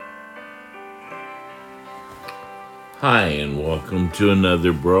Hi, and welcome to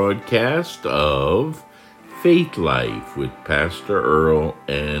another broadcast of Faith Life with Pastor Earl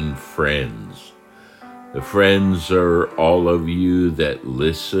and friends. The friends are all of you that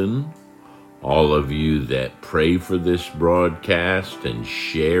listen, all of you that pray for this broadcast and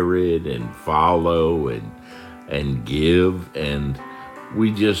share it and follow and give, and we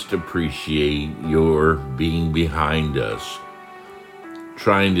just appreciate your being behind us,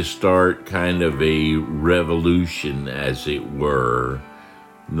 trying to start kind of a revolution, as it were,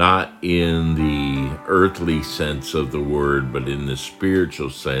 not in the earthly sense of the word, but in the spiritual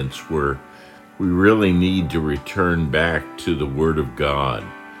sense, where we really need to return back to the Word of God,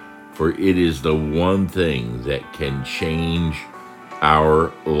 for it is the one thing that can change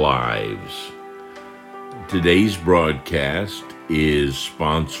our lives. Today's broadcast is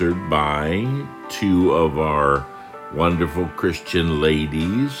sponsored by two of our wonderful Christian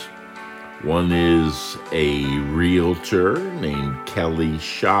ladies. One is a realtor named Kelly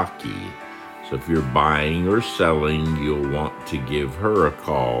Shockey. So if you're buying or selling, you'll want to give her a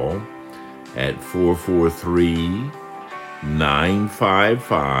call at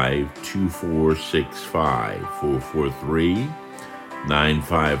 443-955-2465.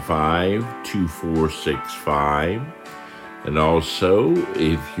 443-955-2465. And also,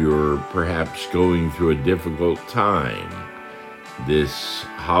 if you're perhaps going through a difficult time this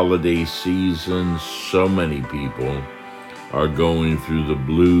holiday season, so many people are going through the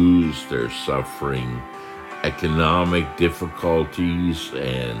blues. They're suffering economic difficulties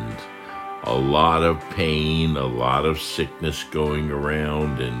and a lot of pain, a lot of sickness going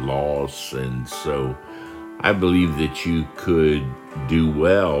around and loss. And so I believe that you could do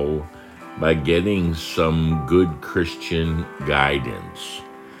well by getting some good Christian guidance.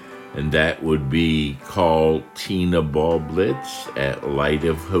 And that would be call Tina Baublitz at Light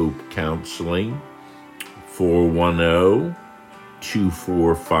of Hope Counseling,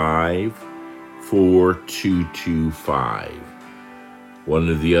 410-245-4225. One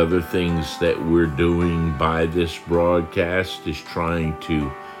of the other things that we're doing by this broadcast is trying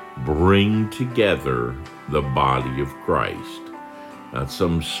to bring together the body of Christ. Not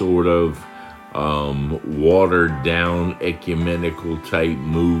some sort of watered down ecumenical type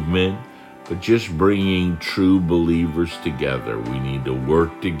movement, but just bringing true believers together. We need to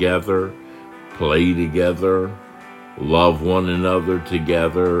work together, play together, love one another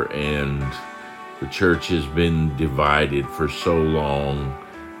together, and the church has been divided for so long.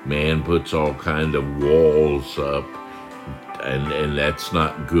 Man puts all kind of walls up, and that's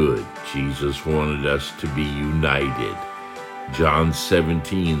not good. Jesus wanted us to be united. John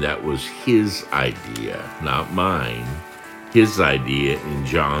 17, that was his idea, not mine. His idea in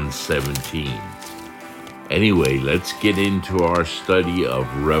John 17. Anyway, let's get into our study of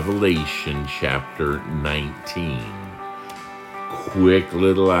Revelation chapter 19. Quick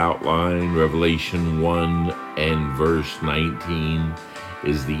little outline. Revelation 1 and verse 19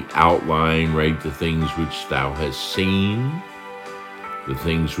 is the outline, right? The things which thou hast seen, the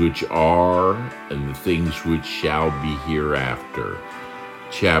things which are, and the things which shall be hereafter.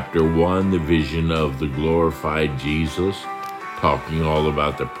 Chapter 1, the vision of the glorified Jesus, talking all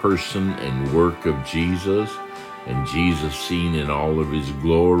about the person and work of Jesus, and Jesus seen in all of his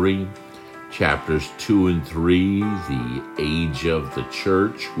glory. Chapters 2 and 3, the age of the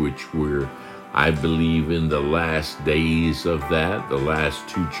church, which we're, I believe, in the last days of that. The last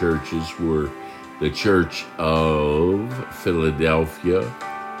two churches were the church of Philadelphia,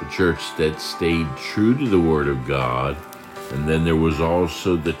 the church that stayed true to the Word of God. And then there was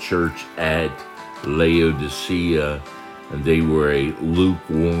also the church at Laodicea, and they were a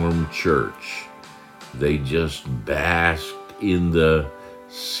lukewarm church. They just basked in the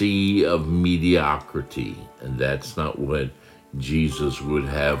sea of mediocrity, and that's not what Jesus would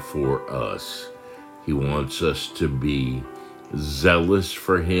have for us. He wants us to be zealous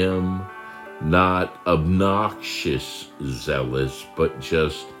for him, not obnoxious zealous, but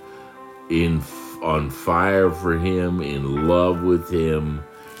just on fire for him, in love with him,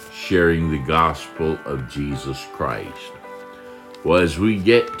 sharing the gospel of Jesus Christ. Well, as we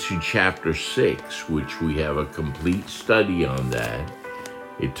get to chapter 6, which we have a complete study on that,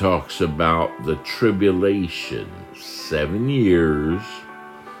 it talks about the tribulation, 7 years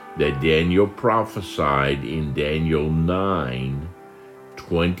that Daniel prophesied in Daniel 9,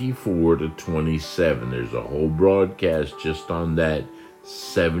 24 to 27. There's a whole broadcast just on that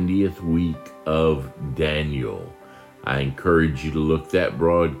 70th week of Daniel. I encourage you to look that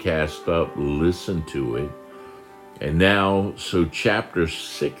broadcast up, listen to it. And now, so chapter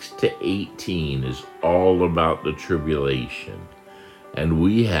 6 to 18 is all about the tribulation. And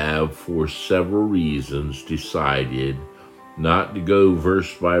we have, for several reasons, decided not to go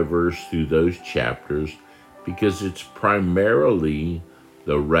verse by verse through those chapters because it's primarily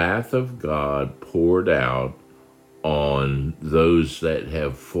the wrath of God poured out on those that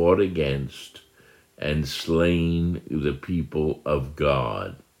have fought against and slain the people of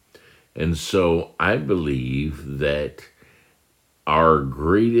God. And so I believe that our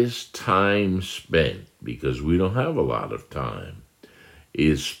greatest time spent, because we don't have a lot of time,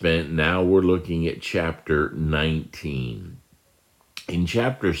 is spent, now we're looking at chapter 19. In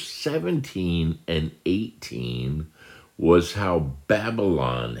chapter 17 and 18 was how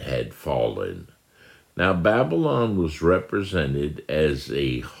Babylon had fallen. Now, Babylon was represented as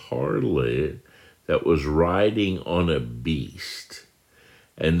a harlot that was riding on a beast.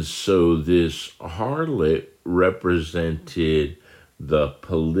 And so this harlot represented the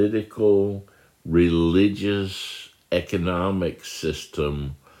political, religious, economic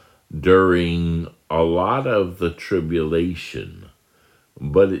system during a lot of the tribulation.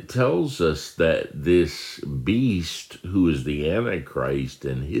 But it tells us that this beast, who is the Antichrist,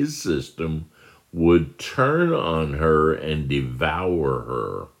 and his system would turn on her and devour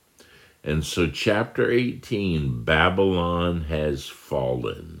her. And so chapter 18, Babylon has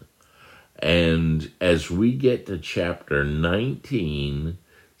fallen. And as we get to chapter 19,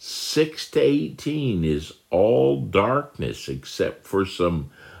 6 to 18 is all darkness except for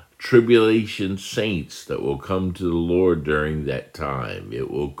some tribulation saints that will come to the Lord during that time. It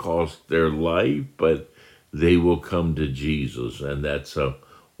will cost their life, but they will come to Jesus, and that's a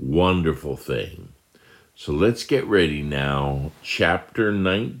wonderful thing. So let's get ready now. Chapter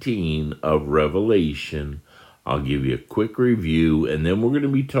 19 of Revelation. I'll give you a quick review, and then we're going to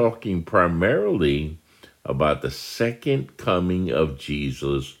be talking primarily about the second coming of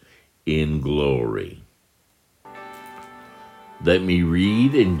Jesus in glory. Let me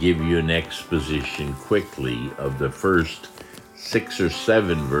read and give you an exposition quickly of the first 6 or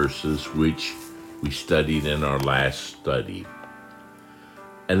 7 verses which we studied in our last study.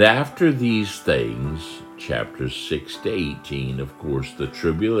 And after these things, chapters 6 to 18, of course, the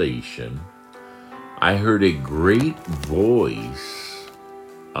tribulation, I heard a great voice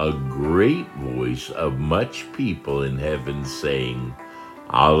of much people in heaven saying,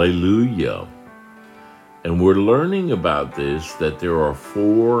 Alleluia. And we're learning about this, that there are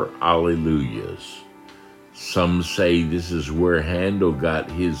 4 Alleluias. Some say this is where Handel got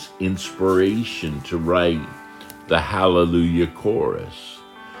his inspiration to write the Hallelujah chorus.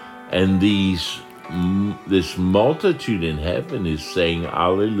 And this multitude in heaven is saying,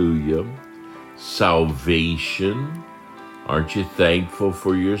 Alleluia, salvation. Aren't you thankful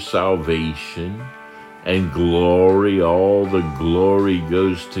for your salvation? And glory, all the glory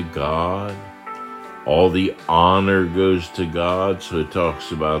goes to God. All the honor goes to God. So it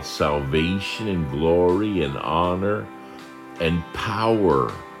talks about salvation and glory and honor and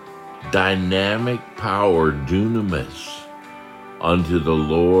power, dynamic power, dunamis, unto the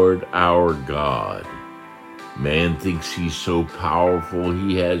Lord our God. Man thinks he's so powerful.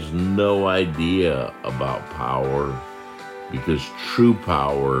 He has no idea about power, because true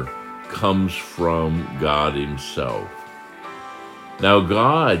power comes from God himself. Now,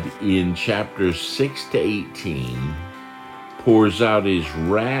 God, in chapters 6 to 18, pours out his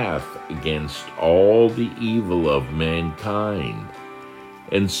wrath against all the evil of mankind.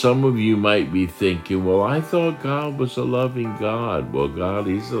 And some of you might be thinking, well, I thought God was a loving God. Well, God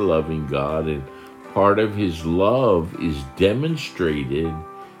is a loving God, and part of his love is demonstrated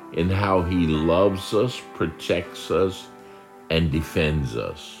in how he loves us, protects us, and defends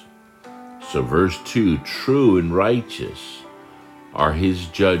us. So verse 2, true and righteous are his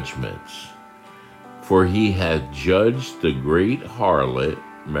judgments. For he hath judged the great harlot,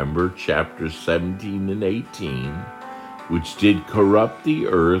 remember chapters 17 and 18, which did corrupt the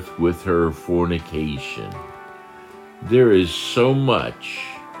earth with her fornication. There is so much,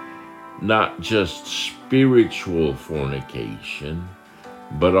 not just spiritual fornication,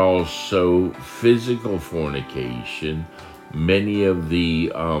 but also physical fornication. Many of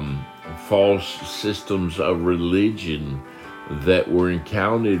the false systems of religion that were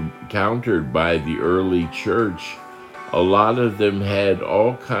encountered by the early church, a lot of them had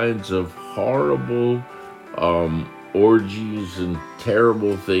all kinds of horrible orgies and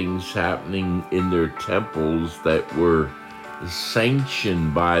terrible things happening in their temples that were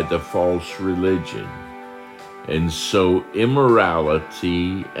sanctioned by the false religion. And so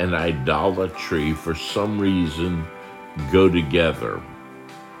immorality and idolatry, for some reason, go together.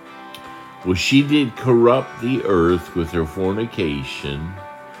 Well, she did corrupt the earth with her fornication,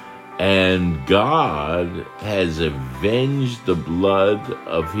 And God has avenged the blood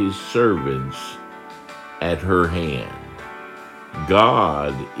of his servants at her hand.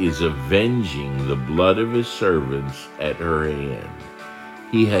 God is avenging the blood of his servants at her hand.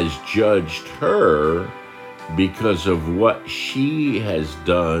 He has judged her because of what she has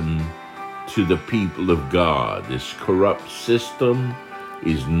done to the people of God. This corrupt system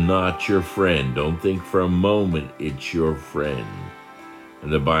is not your friend. Don't think for a moment it's your friend.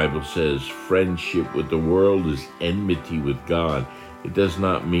 And the Bible says friendship with the world is enmity with God. It does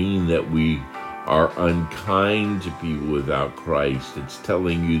not mean that we are unkind to people without Christ. It's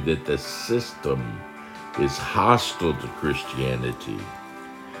telling you that the system is hostile to Christianity.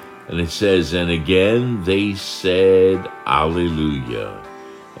 And it says, and again they said, Alleluia.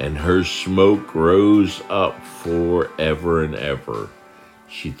 And her smoke rose up forever and ever.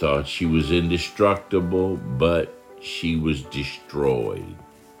 She thought she was indestructible, but she was destroyed.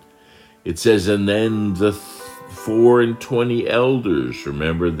 It says, and then the 24 elders,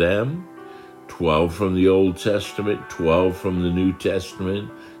 remember them? 12 from the Old Testament, 12 from the New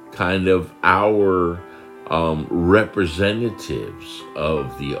Testament, kind of our representatives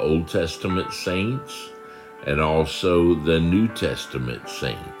of the Old Testament saints and also the New Testament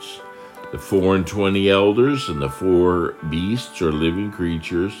saints. The 24 elders and the 4 beasts or living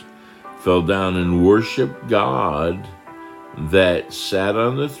creatures fell down and worshiped God that sat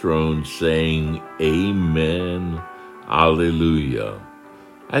on the throne, saying, Amen, Alleluia.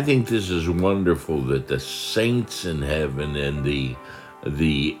 I think this is wonderful that the saints in heaven and the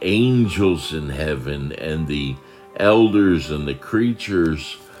angels in heaven and the elders and the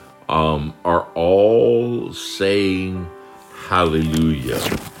creatures are all saying hallelujah,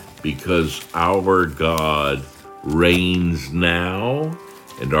 because our God reigns now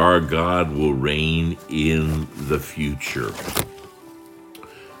and our God will reign in the future.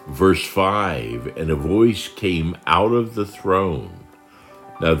 Verse 5, and a voice came out of the throne.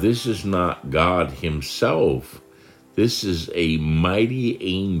 Now, this is not God himself. This is a mighty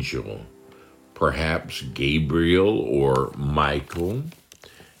angel, perhaps Gabriel or Michael.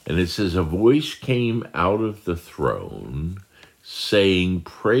 And it says, a voice came out of the throne, saying,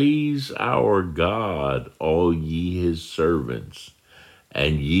 Praise our God, all ye his servants,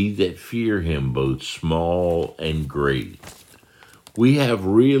 and ye that fear him, both small and great. We have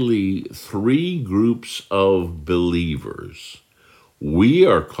really 3 groups of believers. We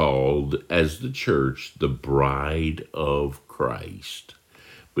are called, as the church, the bride of Christ.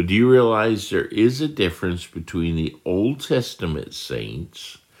 But do you realize there is a difference between the Old Testament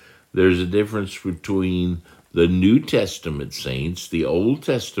saints? There's a difference between the New Testament saints. The Old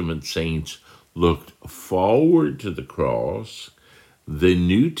Testament saints looked forward to the cross. The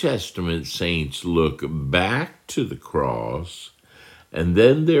New Testament saints look back to the cross. And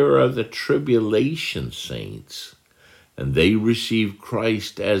then there are the tribulation saints. And they receive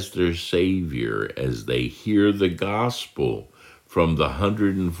Christ as their Savior as they hear the gospel from the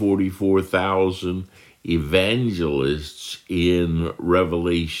 144,000 evangelists in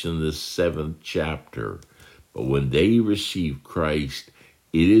Revelation, the 7th chapter. But when they receive Christ,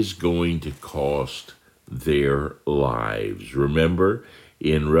 it is going to cost their lives. Remember,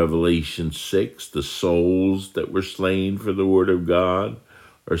 in Revelation 6, the souls that were slain for the word of God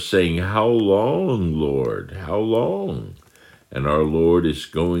are saying, How long, Lord? How long? And our Lord is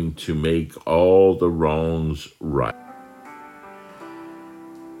going to make all the wrongs right.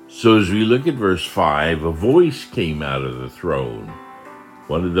 So as we look at verse 5, a voice came out of the throne,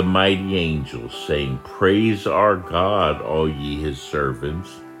 one of the mighty angels, saying, Praise our God, all ye his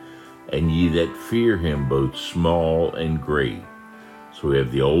servants, and ye that fear him, both small and great. So we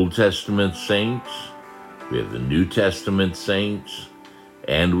have the Old Testament saints, we have the New Testament saints,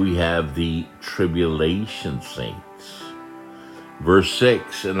 and we have the tribulation saints. Verse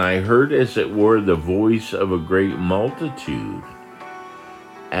 6, and I heard as it were the voice of a great multitude,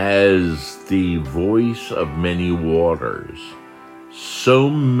 as the voice of many waters. So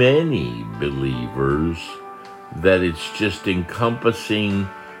many believers that it's just encompassing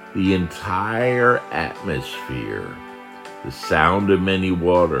the entire atmosphere, the sound of many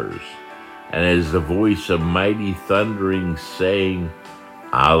waters, and as the voice of mighty thundering saying,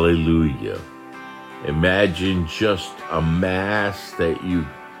 Alleluia. Imagine just a mass that you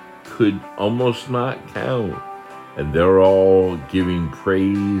could almost not count, and they're all giving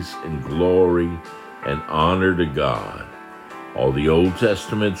praise and glory and honor to God. All the Old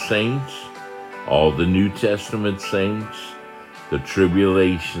Testament saints, all the New Testament saints, the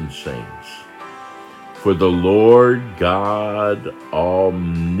tribulation saints. For the Lord God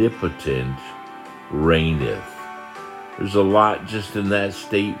omnipotent reigneth. There's a lot just in that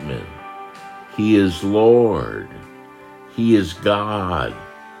statement. He is Lord. He is God.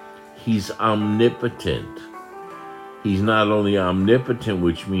 He's omnipotent. He's not only omnipotent,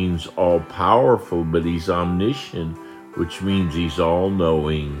 which means all-powerful, but he's omniscient, which means he's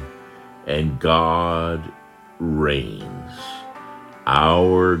all-knowing, and God reigns.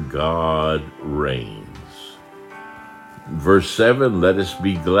 Our God reigns. Verse 7, let us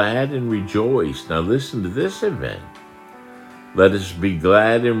be glad and rejoice. Now listen to this event. Let us be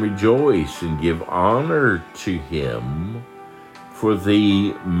glad and rejoice and give honor to him, for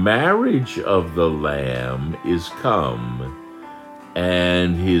the marriage of the Lamb is come,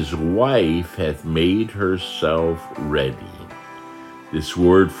 and his wife hath made herself ready. This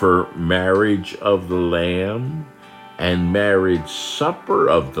word for marriage of the Lamb and marriage supper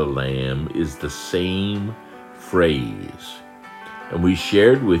of the Lamb is the same phrase. And we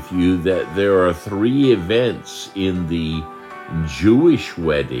shared with you that there are 3 events in the Jewish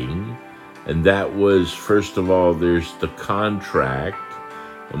wedding, and that was, first of all, there's the contract,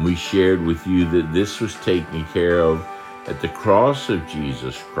 and we shared with you that this was taken care of at the cross of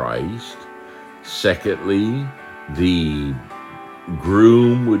Jesus Christ. Secondly, the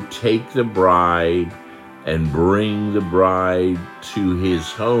groom would take the bride and bring the bride to his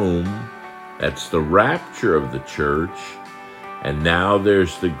home. That's the rapture of the church. And now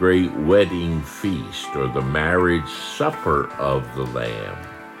there's the great wedding feast, or the marriage supper of the Lamb.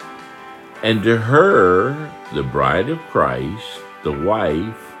 And to her, the bride of Christ, the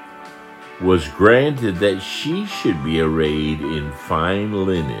wife, was granted that she should be arrayed in fine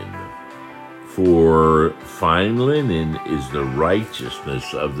linen, for fine linen is the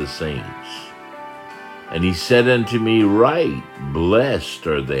righteousness of the saints. And he said unto me, right, blessed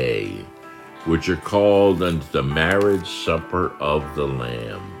are they which are called unto the marriage supper of the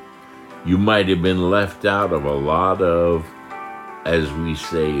Lamb. You might have been left out of a lot of, as we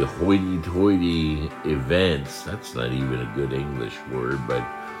say, hoity-toity events. That's not even a good English word, but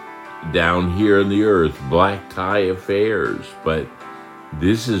down here on the earth, black tie affairs. But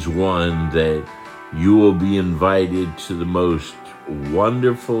this is one that you will be invited to the most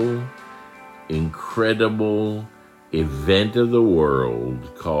wonderful, incredible event of the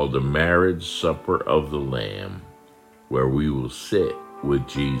world called the marriage supper of the Lamb, where we will sit with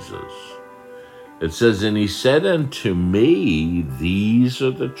Jesus. It says, and he said unto me, these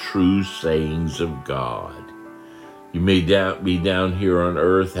are the true sayings of God. You may be down here on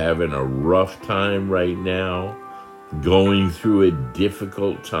earth having a rough time right now, going through a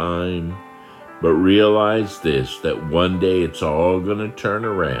difficult time, but realize this, that one day it's all going to turn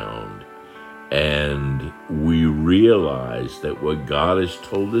around, and we realize that what God has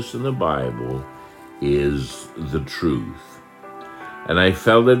told us in the Bible is the truth. And I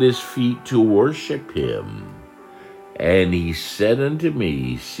fell at his feet to worship him. And he said unto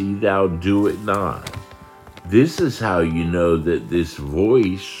me, see thou do it not. This is how you know that this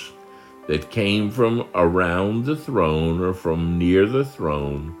voice that came from around the throne or from near the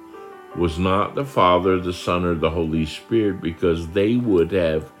throne was not the Father, the Son, or the Holy Spirit, because they would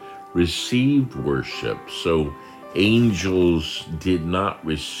have received worship. So angels did not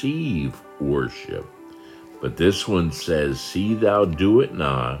receive worship. But this one says, see thou do it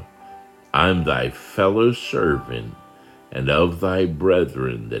not. I'm thy fellow servant and of thy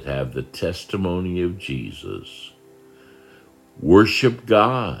brethren that have the testimony of Jesus. Worship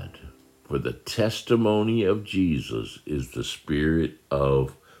God, for the testimony of Jesus is the spirit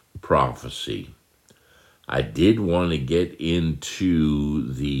of prophecy. I did want to get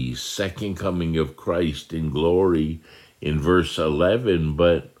into the second coming of Christ in glory in verse 11,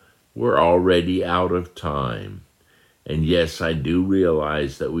 but we're already out of time. And yes, I do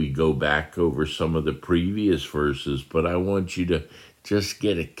realize that we go back over some of the previous verses, but I want you to just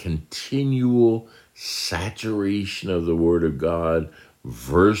get a continual saturation of the Word of God,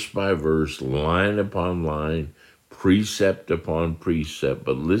 verse by verse, line upon line, precept upon precept.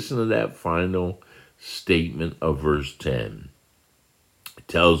 But listen to that final statement of verse 10. It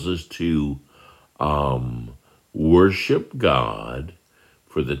tells us to worship God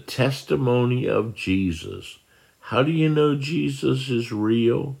for the testimony of Jesus. How do you know Jesus is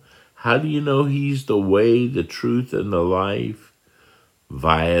real? How do you know he's the way, the truth, and the life?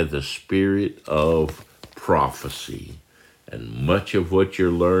 Via the spirit of prophecy. And much of what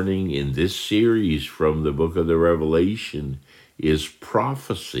you're learning in this series from the book of the Revelation is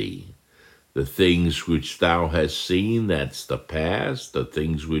prophecy. The things which thou hast seen, that's the past. The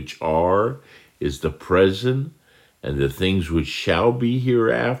things which are is the present. And the things which shall be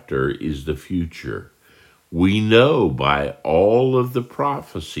hereafter is the future. We know by all of the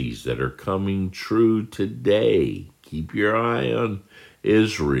prophecies that are coming true today, Keep your eye on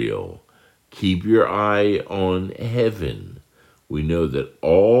Israel. Keep your eye on heaven. We know that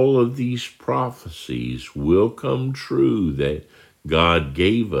all of these prophecies will come true that God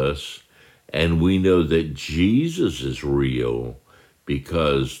gave us, and we know that Jesus is real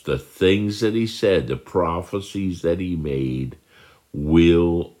because the things that he said, the prophecies that he made,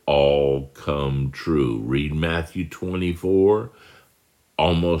 will all come true. Read Matthew 24.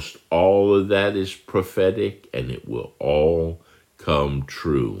 Almost all of that is prophetic, and it will all come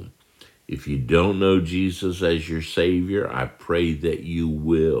true. If you don't know Jesus as your Savior, I pray that you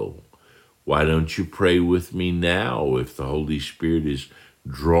will. Why don't you pray with me now? If the Holy Spirit is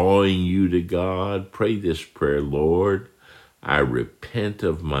drawing you to God, pray this prayer: Lord, I repent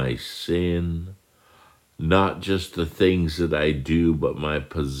of my sin, not just the things that I do, but my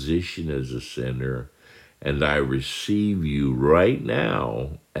position as a sinner. And I receive you right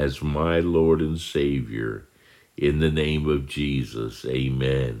now as my Lord and Savior. In the name of Jesus,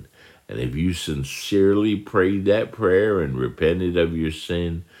 amen. And if you sincerely prayed that prayer and repented of your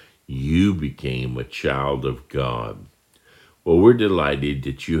sin, you became a child of God. Well, we're delighted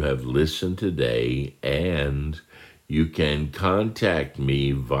that you have listened today, and you can contact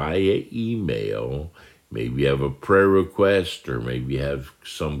me via email. Maybe you have a prayer request, or maybe you have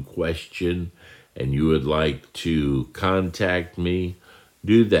some question and you would like to contact me.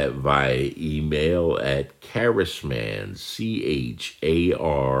 Do that via email at charisman, CHARISMAN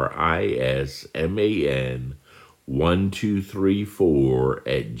 1234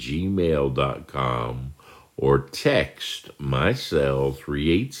 at gmail.com, or text my cell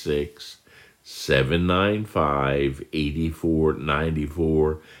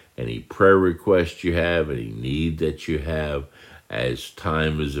 386-795-8494. Any prayer request you have, any need that you have, as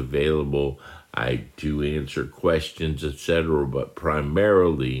time is available, I do answer questions, etc., but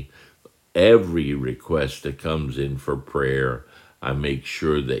primarily every request that comes in for prayer, I make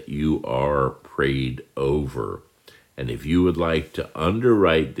sure that you are prayed over. And if you would like to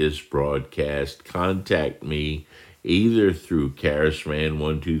underwrite this broadcast, contact me either through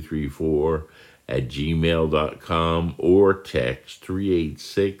charisman1234 at gmail.com or text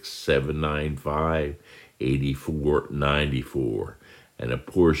 386-795-8494. And a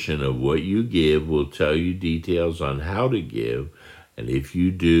portion of what you give will tell you details on how to give. And if you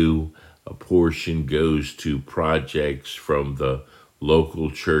do, a portion goes to projects from the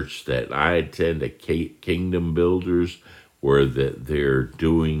local church that I attend, Kingdom Builders, where they're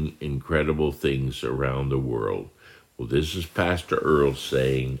doing incredible things around the world. Well, this is Pastor Earl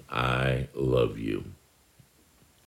saying, I love you.